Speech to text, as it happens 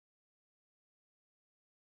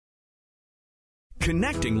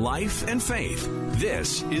Connecting life and faith.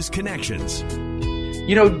 This is Connections.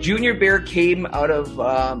 You know, Junior Bear came out of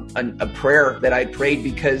a prayer that I prayed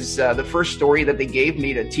because the first story that they gave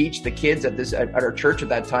me to teach the kids at our church at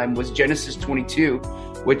that time was Genesis 22,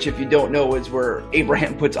 which, if you don't know, is where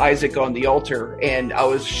Abraham puts Isaac on the altar. And I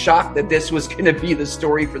was shocked that this was going to be the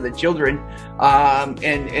story for the children.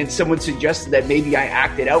 And someone suggested that maybe I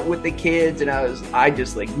acted out with the kids, and I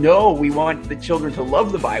just like, no, we want the children to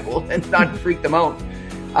love the Bible and not freak them out.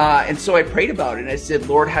 And so I prayed about it, and I said,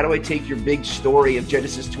 Lord, how do I take your big story of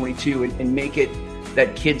Genesis 22 and make it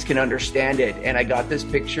that kids can understand it? And I got this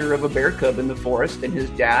picture of a bear cub in the forest and his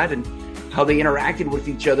dad and how they interacted with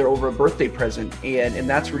each other over a birthday present. And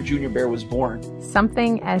that's where Junior Bear was born.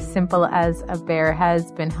 Something as simple as a bear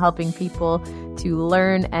has been helping people to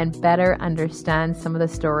learn and better understand some of the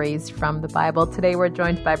stories from the Bible. Today we're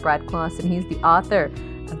joined by Brad Clausen. He's the author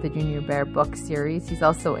of the Junior Bear book series. He's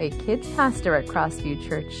also a kids pastor at Crossview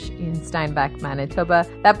Church in Steinbach, Manitoba.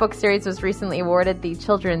 That book series was recently awarded the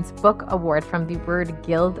Children's Book Award from the Word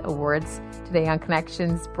Guild Awards. Today on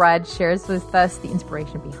Connections, Brad shares with us the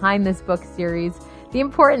inspiration behind this book series, the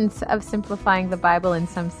importance of simplifying the Bible in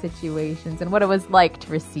some situations, and what it was like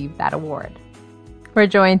to receive that award. We're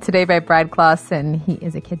joined today by Brad Clausen. He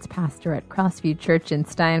is a kids pastor at Crossview Church in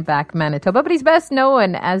Steinbach, Manitoba, but he's best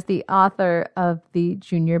known as the author of the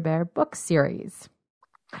Junior Bear book series.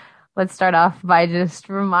 Let's start off by just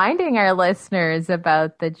reminding our listeners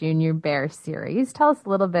about the Junior Bear series. Tell us a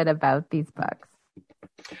little bit about these books.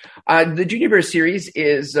 The Junior Bear series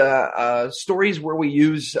is stories where we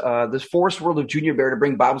use the forest world of Junior Bear to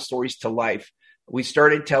bring Bible stories to life. We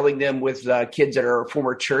started telling them with kids at our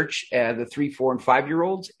former church, the 3, 4, and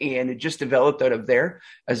 5-year-olds, and it just developed out of there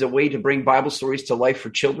as a way to bring Bible stories to life for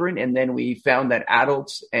children. And then we found that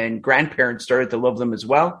adults and grandparents started to love them as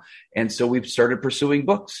well. And so we've started pursuing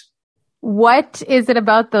books. What is it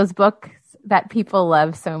about those books that people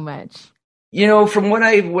love so much? You know, from when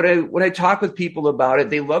I talk with people about it,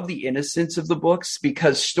 they love the innocence of the books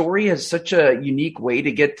because story has such a unique way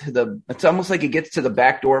to get to it's almost like it gets to the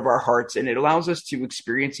back door of our hearts, and it allows us to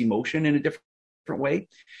experience emotion in a different way.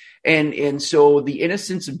 And so the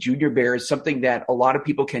innocence of Junior Bear is something that a lot of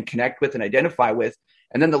people can connect with and identify with.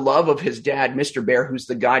 And then the love of his dad, Mr. Bear, who's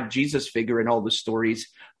the God Jesus figure in all the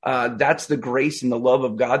stories. That's the grace and the love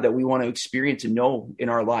of God that we want to experience and know in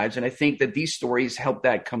our lives. And I think that these stories help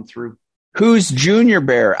that come through. Who's Junior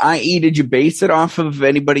Bear? I.e., did you base it off of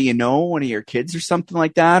anybody you know, one of your kids or something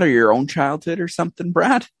like that, or your own childhood or something,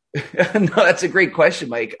 Brad? No, that's a great question,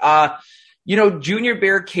 Mike. You know, Junior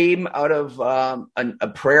Bear came out of a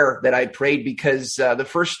prayer that I prayed because the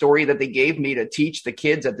first story that they gave me to teach the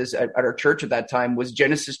kids at our church at that time was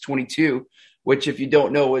Genesis 22, which, if you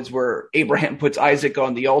don't know, is where Abraham puts Isaac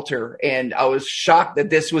on the altar. And I was shocked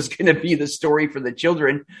that this was going to be the story for the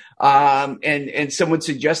children. And someone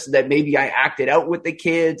suggested that maybe I acted out with the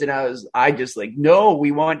kids. And I just like, no,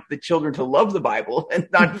 we want the children to love the Bible and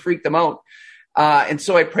not freak them out. And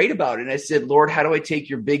so I prayed about it, and I said, Lord, how do I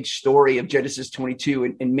take your big story of Genesis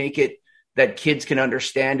 22 and make it that kids can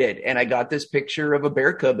understand it? And I got this picture of a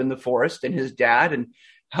bear cub in the forest and his dad and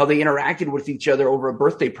how they interacted with each other over a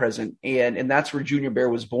birthday present. And that's where Junior Bear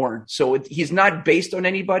was born. So he's not based on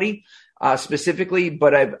anybody specifically,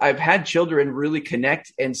 but I've had children really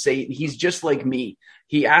connect and say, he's just like me.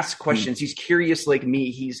 He asks questions. He's curious like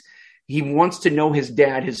me. He wants to know his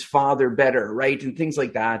dad, his father better, right? And things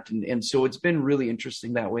like that. And so it's been really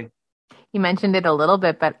interesting that way. You mentioned it a little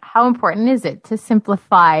bit, but how important is it to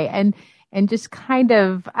simplify and just kind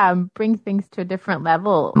of bring things to a different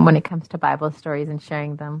level when it comes to Bible stories and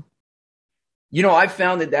sharing them? You know, I've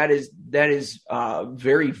found that is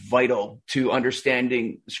very vital to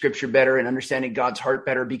understanding Scripture better and understanding God's heart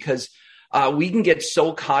better, because we can get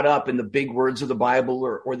so caught up in the big words of the Bible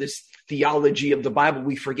or this theology of the Bible,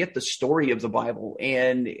 we forget the story of the Bible.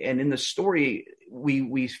 And in the story,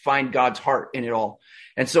 we find God's heart in it all.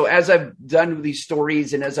 And so as I've done these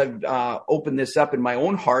stories and as I've opened this up in my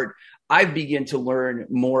own heart, I've begun to learn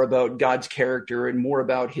more about God's character and more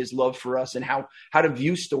about his love for us and how to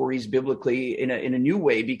view stories biblically in a new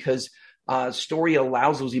way, because story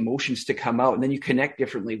allows those emotions to come out and then you connect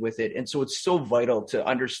differently with it. And so it's so vital to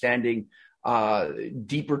understanding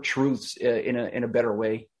deeper truths in a better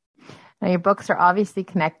way. Now, your books are obviously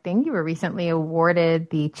connecting. You were recently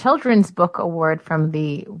awarded the Children's Book Award from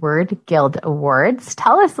the Word Guild Awards.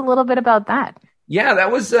 Tell us a little bit about that. Yeah,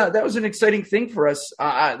 that was an exciting thing for us.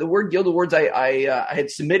 The Word Guild Awards, I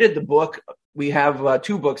had submitted the book. We have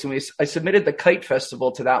 2 books, and I submitted the Kite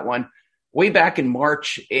Festival to that one way back in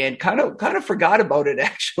March, and kind of forgot about it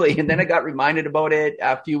actually. And then I got reminded about it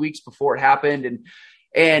a few weeks before it happened,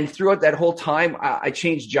 And throughout that whole time, I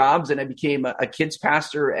changed jobs and I became a kids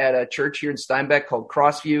pastor at a church here in Steinbach called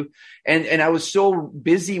Crossview. And I was so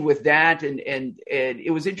busy with that. And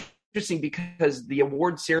it was interesting because the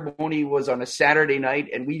award ceremony was on a Saturday night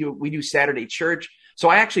and we do Saturday church. So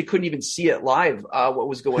I actually couldn't even see it live, what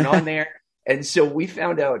was going on there. And so we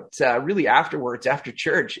found out really afterwards, after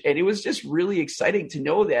church. And it was just really exciting to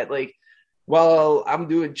know that, like, while I'm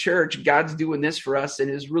doing church, God's doing this for us, and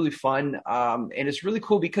it's really fun. And it's really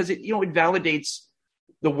cool because it validates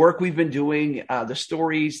the work we've been doing, the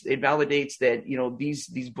stories. It validates that,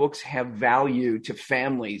 these books have value to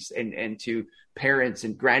families and to parents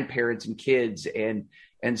and grandparents and kids.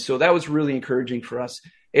 And so that was really encouraging for us.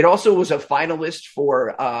 It also was a finalist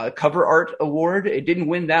for Cover Art Award. It didn't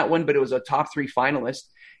win that one, but it was a top 3 finalist.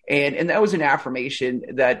 And that was an affirmation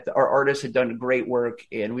that our artist had done great work,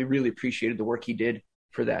 and we really appreciated the work he did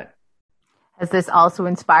for that. Has this also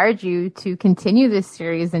inspired you to continue this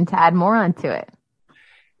series and to add more onto it?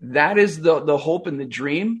 That is the hope and the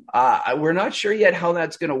dream. We're not sure yet how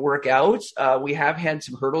that's going to work out. We have had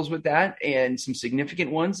some hurdles with that and some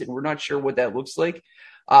significant ones, and we're not sure what that looks like.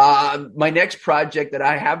 My next project that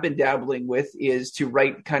I have been dabbling with is to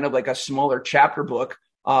write kind of like a smaller chapter book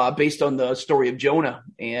based on the story of Jonah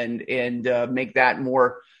and make that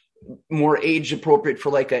more age appropriate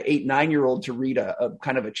for like a 8-9-year-old to read a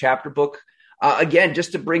kind of a chapter book. Again,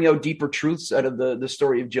 just to bring out deeper truths out of the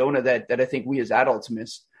story of Jonah that I think we as adults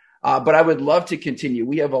miss. But I would love to continue.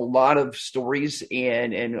 We have a lot of stories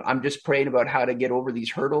and I'm just praying about how to get over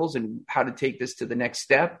these hurdles and how to take this to the next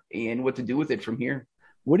step and what to do with it from here.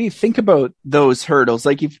 What do you think about those hurdles?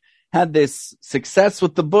 Like, you've had this success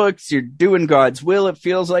with the books, you're doing God's will, it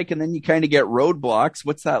feels like, and then you kind of get roadblocks.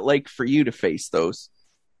 What's that like for you to face those?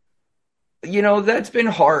 That's been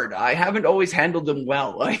hard. I haven't always handled them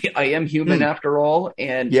well. I am human after all.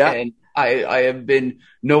 And I have been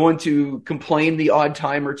known to complain the odd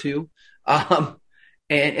time or two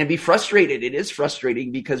and be frustrated. It is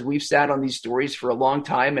frustrating because we've sat on these stories for a long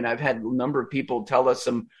time. And I've had a number of people tell us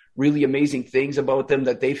some really amazing things about them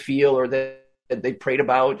that they feel or that they prayed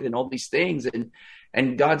about and all these things.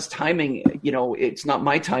 And God's timing, it's not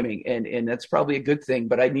my timing. And that's probably a good thing,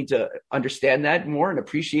 but I need to understand that more and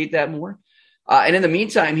appreciate that more. And in the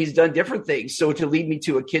meantime, he's done different things. So to lead me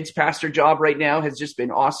to a kids pastor job right now has just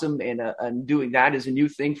been awesome. And doing that is a new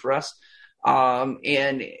thing for us.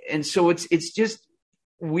 And so it's just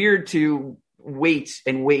weird to wait,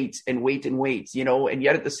 and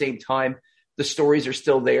yet at the same time, the stories are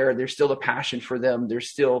still there. There's still a passion for them. There's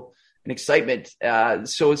still an excitement.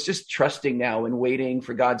 So it's just trusting now and waiting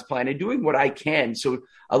for God's plan and doing what I can. So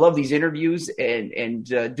I love these interviews and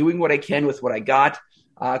doing what I can with what I got.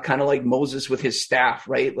 Kind of like Moses with his staff,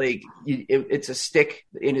 right? Like it's a stick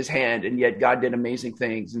in his hand, and yet God did amazing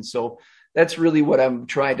things. And so that's really what I'm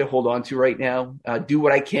trying to hold on to right now. Do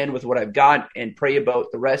what I can with what I've got and pray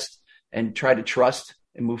about the rest and try to trust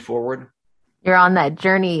and move forward. You're on that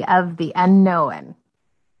journey of the unknown.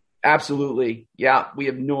 Absolutely. Yeah. We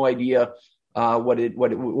have no idea what it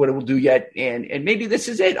will do yet. And maybe this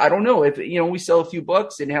is it. I don't know. If, we sell a few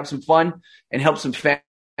books and have some fun and help some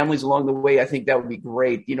families along the way, I think that would be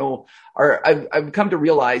great. I've come to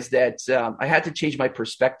realize that I had to change my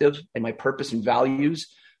perspective and my purpose and values.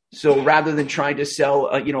 So rather than trying to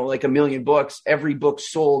sell, like 1 million books, every book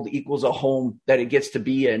sold equals a home that it gets to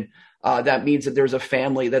be in. That means that there's a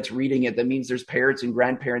family that's reading it. That means there's parents and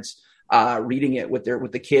grandparents reading it with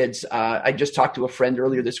the kids. I just talked to a friend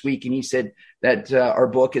earlier this week, and he said that our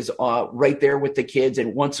book is right there with the kids,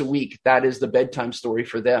 and once a week, that is the bedtime story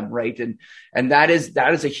for them, right? And that is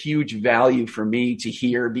a huge value for me to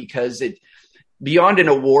hear, because it, beyond an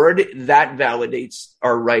award, that validates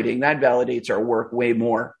our writing, that validates our work way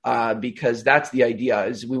more, because that's the idea,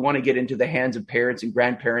 is we want to get into the hands of parents and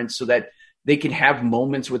grandparents so that they can have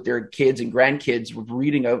moments with their kids and grandkids with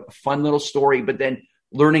reading a fun little story, but then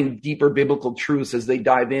learning deeper biblical truths as they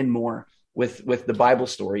dive in more with the Bible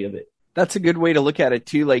story of it. That's a good way to look at it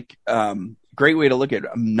too. Like, great way to look at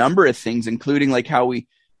a number of things, including like how we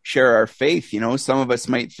share our faith. Some of us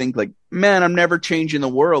might think like, man, I'm never changing the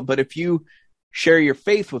world. But if you share your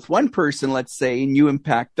faith with one person, let's say, and you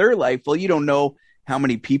impact their life, well, you don't know how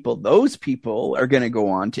many people those people are going to go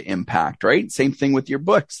on to impact, right? Same thing with your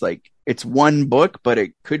books. Like, it's one book, but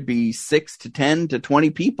it could be 6 to 10 to 20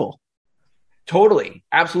 people. Totally.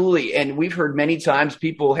 Absolutely. And we've heard many times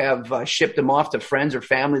people have shipped them off to friends or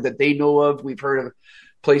family that they know of. We've heard of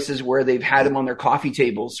places where they've had them on their coffee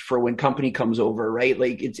tables for when company comes over, right?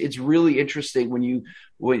 Like, it's really interesting when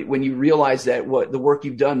you realize that what the work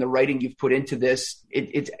you've done, the writing you've put into this,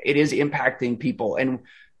 it is impacting people. And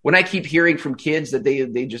when I keep hearing from kids that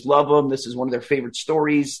they just love them, this is one of their favorite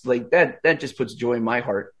stories, like that just puts joy in my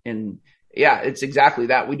heart. And yeah, it's exactly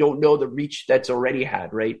that. We don't know the reach that's already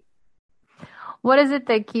had, right? What is it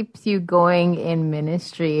that keeps you going in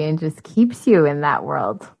ministry and just keeps you in that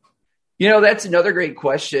world? That's another great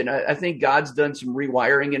question. I think God's done some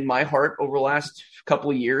rewiring in my heart over the last couple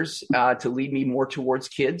of years to lead me more towards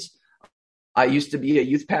kids. I used to be a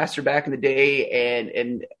youth pastor back in the day,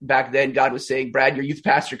 and back then God was saying, Brad, you're youth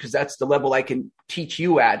pastor because that's the level I can teach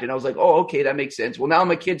you at. And I was like, oh, okay, that makes sense. Well, now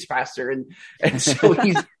I'm a kids pastor, and so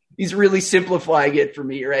he's really simplifying it for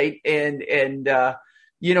me, right? And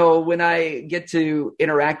when I get to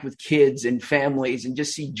interact with kids and families and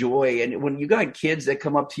just see joy, and when you got kids that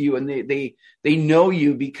come up to you and they know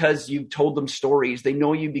you because you've told them stories, they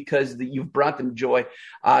know you because you've brought them joy,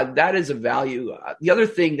 that is a value. The other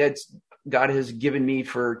thing that's God has given me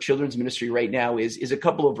for children's ministry right now is a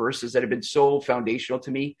couple of verses that have been so foundational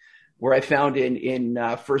to me, where I found in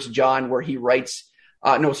 1 John where he writes,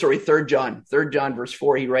 3 John verse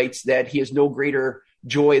 4, he writes that he has no greater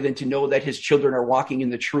joy than to know that his children are walking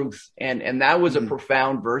in the truth. And that was a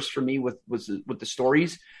profound verse for me with the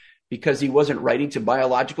stories, because he wasn't writing to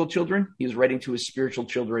biological children. He was writing to his spiritual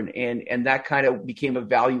children. And that kind of became a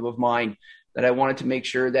value of mine, that I wanted to make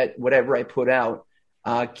sure that whatever I put out,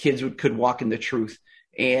 kids could walk in the truth.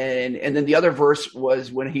 And then the other verse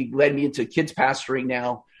was when he led me into kids pastoring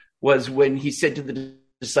now, was when he said to the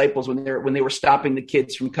disciples when they were stopping the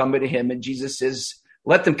kids from coming to him, and Jesus says,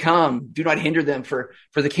 let them come, do not hinder them, for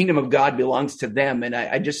the kingdom of God belongs to them. And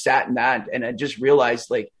I just sat in that, and I just realized,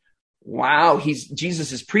 like, wow,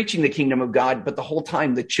 Jesus is preaching the kingdom of God, but the whole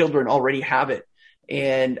time the children already have it.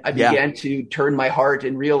 And I began to turn my heart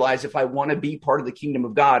and realize, if I want to be part of the kingdom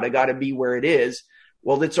of God, I got to be where it is.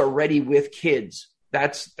 Well, it's already with kids.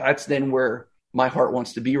 That's then where my heart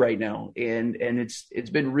wants to be right now. And it's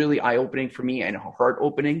been really eye-opening for me and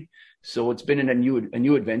heart-opening. So it's been a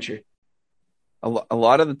new adventure. A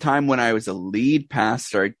lot of the time when I was a lead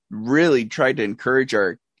pastor, I really tried to encourage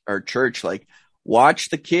our church, like, watch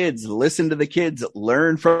the kids, listen to the kids,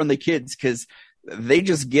 learn from the kids, because they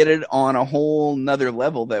just get it on a whole nother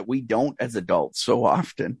level that we don't as adults so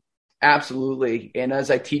often. Absolutely. And as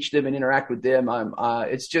I teach them and interact with them,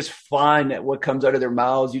 it's just fun what comes out of their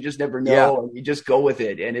mouths. You just never know. And you just go with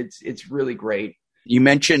it. And it's really great. You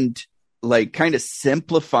mentioned, like, kind of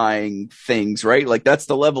simplifying things, right? Like, that's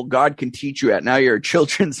the level God can teach you at. Now you're a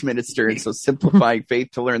children's minister. And so simplifying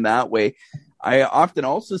faith to learn that way. I often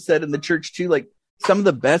also said in the church too, like, some of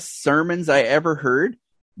the best sermons I ever heard,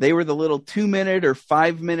 they were the little 2-minute or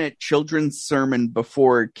 5-minute children's sermon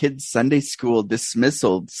before kids' Sunday school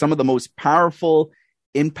dismissal. Some of the most powerful,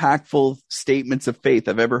 impactful statements of faith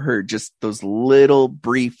I've ever heard. Just those little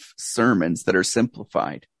brief sermons that are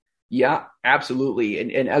simplified. Yeah, absolutely.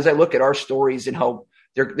 And as I look at our stories and how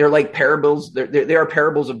they're like parables, they are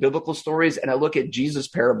parables of biblical stories. And I look at Jesus'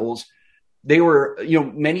 parables, they were,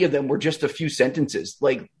 many of them were just a few sentences,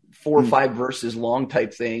 like 4 or 5 verses long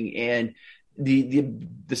type thing. And the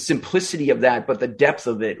simplicity of that, but the depth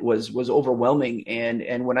of it was overwhelming.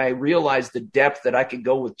 And when I realized the depth that I could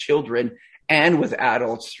go with children and with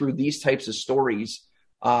adults through these types of stories,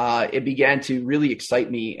 it began to really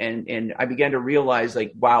excite me. And I began to realize,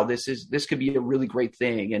 like, wow, this could be a really great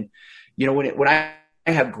thing. And, when I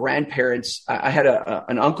have grandparents, I had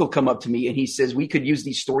an uncle come up to me and he says, we could use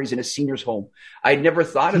these stories in a senior's home. I'd never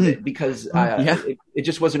thought of it because it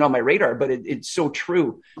just wasn't on my radar, but it's so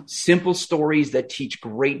true. Simple stories that teach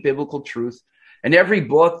great biblical truth. And every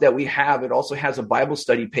book that we have, it also has a Bible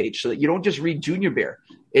study page, so that you don't just read Junior Bear.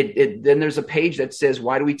 Then there's a page that says,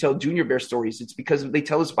 why do we tell Junior Bear stories? It's because they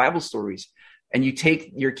tell us Bible stories. And you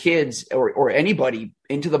take your kids or anybody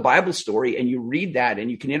into the Bible story and you read that and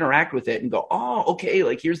you can interact with it and go, oh, okay,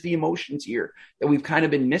 like, here's the emotions here that we've kind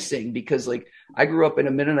of been missing. Because, like, I grew up in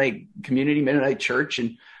a Mennonite community, Mennonite church,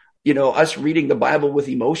 and us reading the Bible with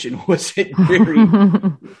emotion wasn't very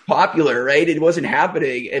popular, right? It wasn't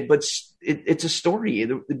happening, but it's a story,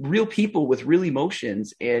 real people with real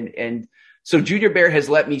emotions. And so Junior Bear has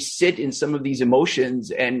let me sit in some of these emotions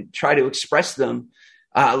and try to express them.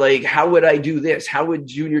 Like, how would I do this? How would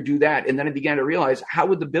Junior do that? And then I began to realize, how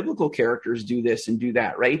would the biblical characters do this and do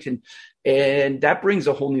that, right? And that brings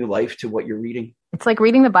a whole new life to what you're reading. It's like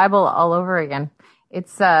reading the Bible all over again.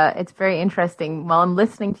 It's very interesting. While I'm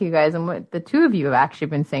listening to you guys and what the two of you have actually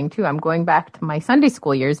been saying too, I'm going back to my Sunday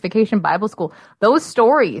school years, Vacation Bible School. Those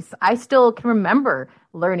stories, I still can remember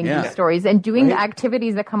learning these stories and doing the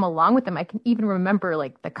activities that come along with them. I can even remember,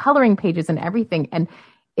 like, the coloring pages and everything. And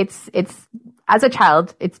it's as a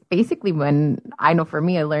child, it's basically when, I know for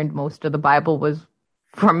me, I learned most of the Bible was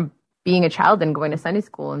from being a child and going to Sunday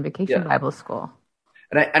school and vacation Bible school.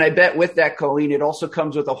 And I bet with that, Colleen, it also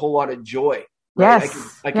comes with a whole lot of joy. Right?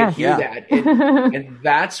 Yes. I can hear that. And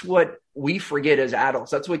that's what we forget as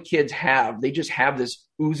adults. That's what kids have. They just have this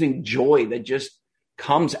oozing joy that just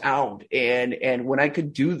comes out. And when I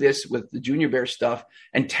could do this with the Junior Bear stuff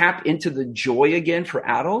and tap into the joy again for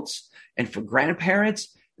adults and for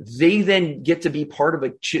grandparents, they then get to be part of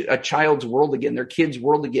a child's world again, their kid's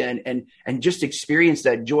world again, and just experience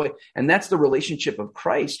that joy. And that's the relationship of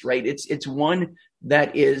Christ, right? It's one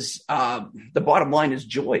that is, the bottom line is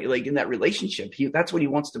joy. Like in that relationship, that's what he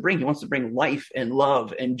wants to bring. He wants to bring life and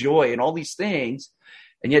love and joy and all these things.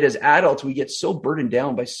 And yet as adults, we get so burdened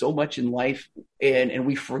down by so much in life, and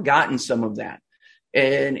we've forgotten some of that.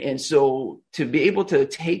 And so to be able to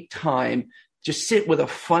take time, just sit with a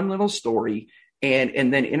fun little story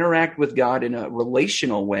and then interact with God in a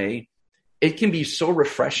relational way, it can be so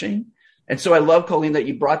refreshing. And so I love, Colleen, that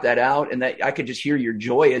you brought that out and that I could just hear your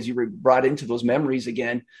joy as you were brought into those memories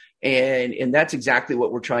again. And that's exactly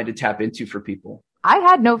what we're trying to tap into for people. I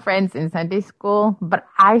had no friends in Sunday school, but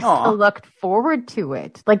I still looked forward to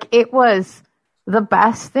it. Like it was the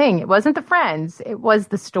best thing. It wasn't the friends, it was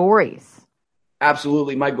the stories.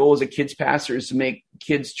 Absolutely. My goal as a kids pastor is to make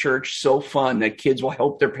kids church so fun that kids will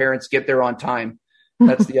help their parents get there on time.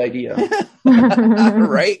 That's the idea.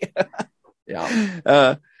 Right?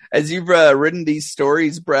 Yeah. As you've written these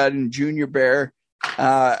stories, Brad and Junior Bear,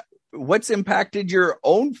 what's impacted your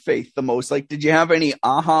own faith the most? Like, did you have any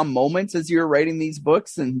aha moments as you were writing these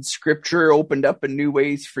books and scripture opened up in new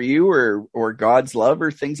ways for you, or God's love or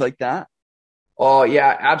things like that? Oh,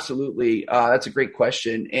 yeah, absolutely. That's a great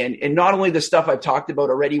question. And not only the stuff I've talked about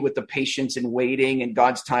already with the patience and waiting and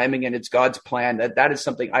God's timing and it's God's plan, that is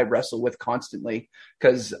something I wrestle with constantly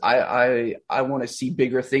because I want to see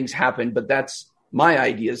bigger things happen, but that's my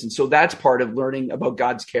ideas. And so that's part of learning about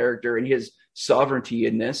God's character and his sovereignty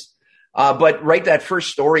in this. But right, that first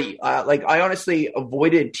story, like I honestly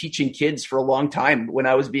avoided teaching kids for a long time. When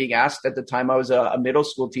I was being asked at the time, I was a middle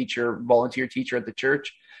school teacher, volunteer teacher at the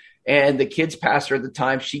church. And the kids pastor at the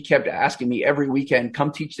time, she kept asking me every weekend,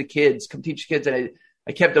 come teach the kids. And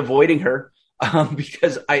I kept avoiding her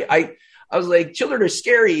because I was like, children are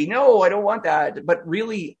scary. No, I don't want that. But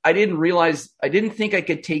really, I didn't think I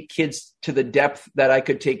could take kids to the depth that I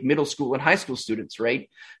could take middle school and high school students, right?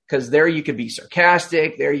 Because there you could be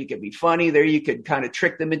sarcastic, there you could be funny, there you could kind of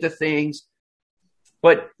trick them into things.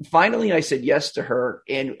 But finally, I said yes to her.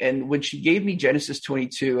 And when she gave me Genesis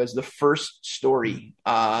 22 as the first story,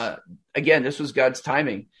 again, this was God's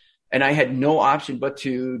timing. And I had no option but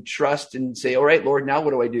to trust and say, all right, Lord, now what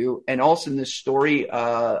do I do? And all of a sudden, this story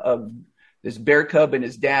of this bear cub and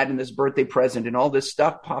his dad and this birthday present and all this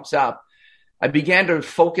stuff pops up. I began to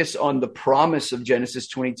focus on the promise of Genesis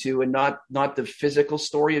 22 and not the physical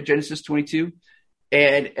story of Genesis 22.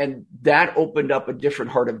 And that opened up a different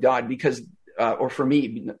heart of God because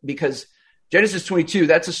Genesis 22,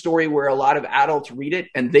 that's a story where a lot of adults read it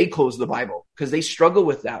and they close the Bible because they struggle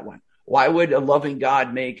with that one. Why would a loving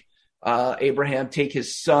God make Abraham take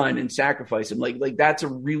his son and sacrifice him? Like that's a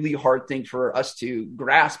really hard thing for us to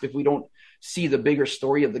grasp if we don't see the bigger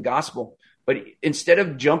story of the gospel. But instead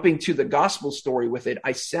of jumping to the gospel story with it,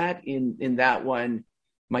 I sat in that one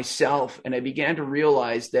myself and I began to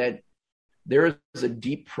realize that there is a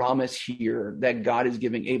deep promise here that God is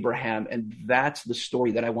giving Abraham, and that's the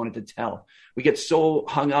story that I wanted to tell. We get so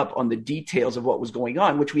hung up on the details of what was going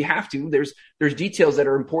on, which we have to. There's details that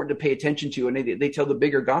are important to pay attention to, and they tell the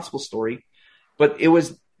bigger gospel story. But it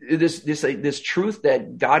was this truth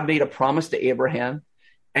that God made a promise to Abraham,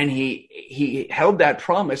 and he held that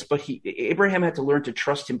promise, but Abraham had to learn to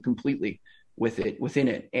trust him completely within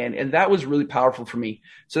it. And that was really powerful for me.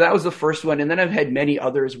 So that was the first one. And then I've had many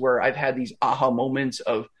others where I've had these aha moments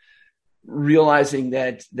of realizing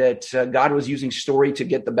that God was using story to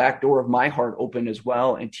get the back door of my heart open as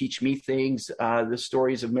well and teach me things. The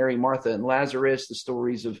stories of Mary, Martha, and Lazarus, the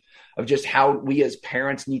stories of just how we as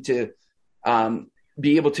parents need to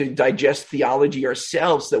be able to digest theology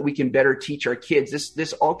ourselves so that we can better teach our kids.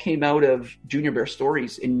 This all came out of Junior Bear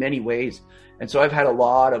stories in many ways. And so I've had a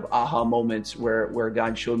lot of aha moments where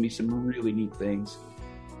God showed me some really neat things.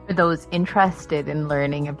 For those interested in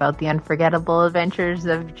learning about the unforgettable adventures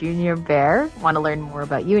of Junior Bear, want to learn more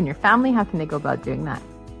about you and your family, how can they go about doing that?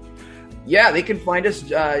 Yeah, they can find us.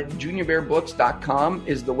 JuniorBearBooks.com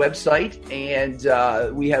is the website.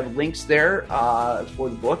 And we have links there for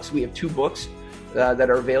the books. We have 2 books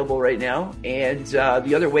that are available right now. And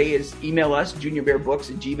the other way is email us,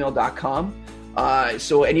 juniorbearbooks@gmail.com.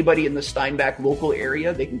 So anybody in the Steinbach local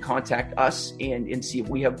area, they can contact us and see if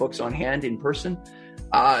we have books on hand in person.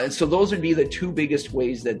 So those would be the two biggest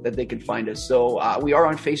ways that they can find us. So we are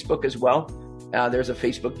on Facebook as well. There's a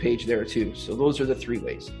Facebook page there too. So those are the three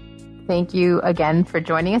ways. Thank you again for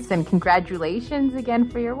joining us, and congratulations again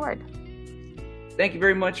for your award. Thank you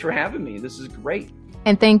very much for having me. This is great.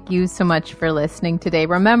 And thank you so much for listening today.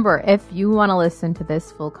 Remember, if you want to listen to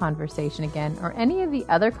this full conversation again, or any of the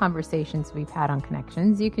other conversations we've had on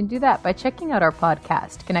Connections, you can do that by checking out our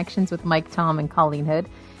podcast, Connections with Mike Tom and Colleen Hood.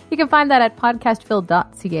 You can find that at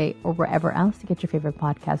podcastphil.ca or wherever else you get your favorite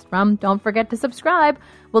podcast from. Don't forget to subscribe.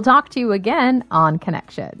 We'll talk to you again on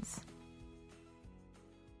Connections.